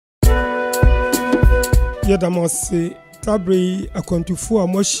Yedamose Tabri akwantufo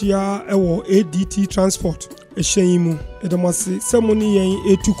amoshia ewo A.D.T Transport ehyenyimu Yedamose semoni yen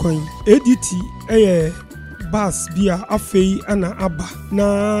etu kwan A.D.T eye bus bia afei ana aba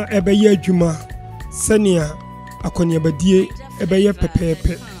na ebeye adwuma senia akoniabadie ebeye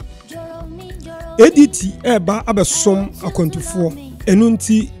pepepe A.D.T eba abesom akwantufo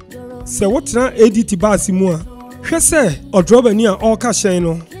enunti se wotena A.D.T bus mu a hwese odroba ni a oka hyen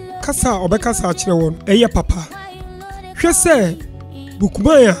no kasa obekasa akire won eye papa hwese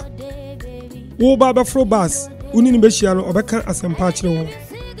bukumaya wo ba befro bus unini behia no obeka asempa akire won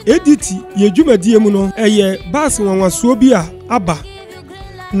A.D.T ye dwumadie mu no eye bus wanwaso bi a aba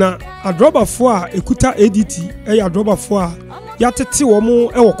na adrobafo a ekuta A.D.T eye adrobafo a yatete wo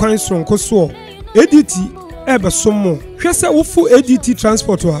mu ewo kwan sonko so A.D.T ebesom mo hwese wofu A.D.T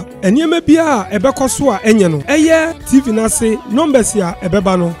Transport a eniema bia a ebekoso a enye no eye TV na se numbers a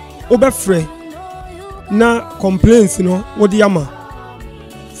ebeba no obefre na complaints no wodi yama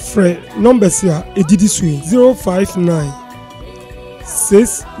frɛ numbers a edidi sui 059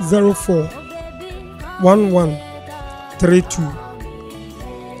 604 1132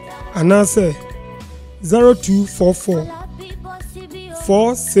 anase 0244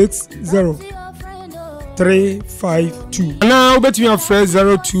 460 352 ana obetumi afrɛ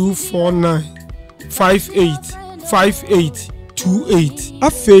 0249 585828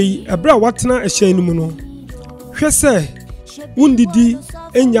 afei ebra watena ehyen no mu no hwese wundidi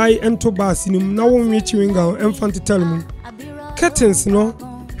enyai ento bus nim na wonwe chiwinga emfantetal mu curtains no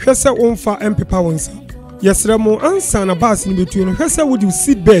hwese wonfa empepa wonsa yesre mo ansa na bus ni betu no hwese wodi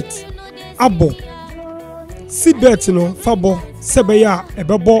seat belt abo seat belt no fabo sebe ya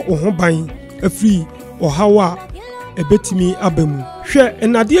ebebo ohoban afri ohawa ebetimi abamu hwe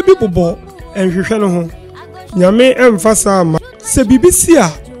enade bi bobo enhwehwe no ho nyame emfasa ama se BBC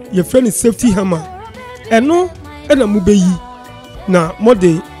a ye friend safety hammer eno ena mubeyi na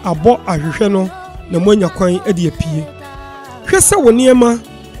mode abo ahwehwe no na moanya kwan ade apie hwese wo niema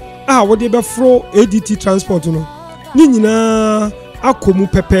a wode befro A.D.T Transport no ni nyina akomu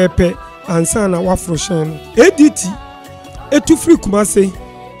pepepe ansa na wafro hyen no A.D.T etu free Kumase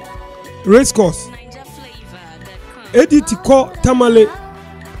race course A.D.T ko Tamale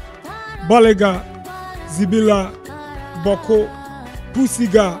Balega Zibila Boko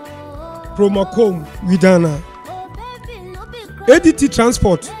Pusiga Promakom Widana A.D.T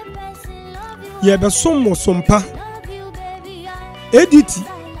Transport ye somo sompa A.D.T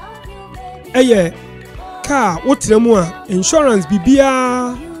eye car wotremu a insurance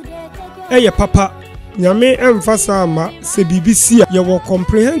bibia eye papa nyame emfasa ama se BBC ye wo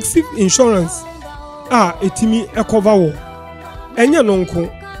comprehensive insurance a etimi ekova wo enye nonko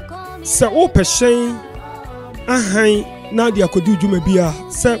se wo pehyen ahan na dia kodu dwuma bia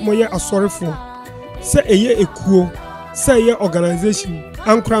se moye asorefo se eye ekuo se eye organization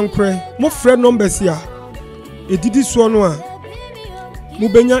ankrankre mo frɛ numbers ya edidi so no a mo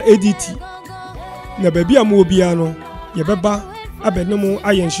benya A.D.T na baabi a mo obia no ye beba abenemu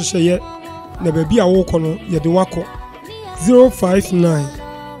aye nhyehyeye na baabi a wo kɔ no ye de wakɔ 059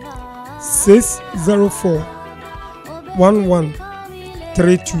 604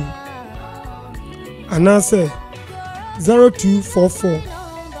 1132 anase 0244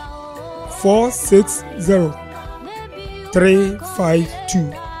 460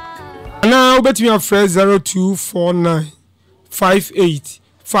 352 ana obetumi afrɛ 0249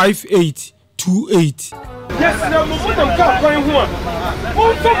 585828 yes na mo mo ka kwan ho a mo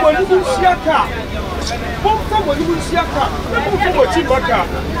fa mo ni busia ka mo fa mo ni busia ka mo fa mo chi baka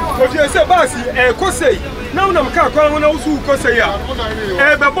ko je se basi ko sei na unam ka kwan ho na usu ko sei a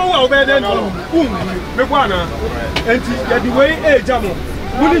bebo wa obede no me kwa na enti ya di we jamo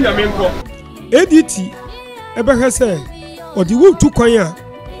muni nyame nko A.D.T ebehwe se odi wo tu kwan a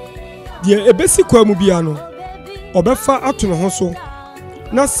de ebesi kwa mu bia no obefa ato no ho so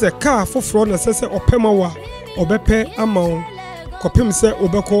na se car foforo na sese opema wa obepe ama kopem se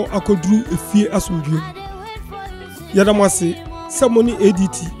obeko akoduru efie asomdue yadamase samoni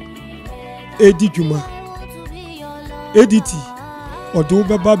A.D.T edi dwuma A.D.T odo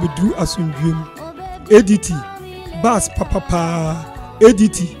beba beduru asomdue A.D.T bus papa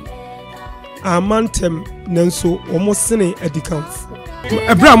A.D.T amantem nanso omo sene adikanfo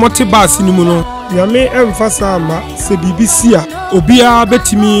ebra mote bus ni mu no nyame emfasa ama se BBC a obia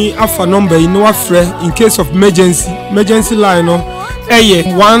betimi afa number yi no afrɛ in case of emergency line no eye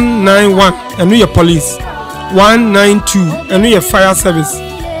 191 eno ye police 192 eno ye fire service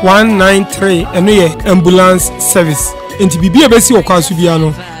 193 eno ye ambulance service enti bibia besi okwaso bia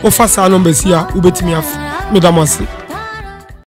no ofasa number si a ubetimi afa medamase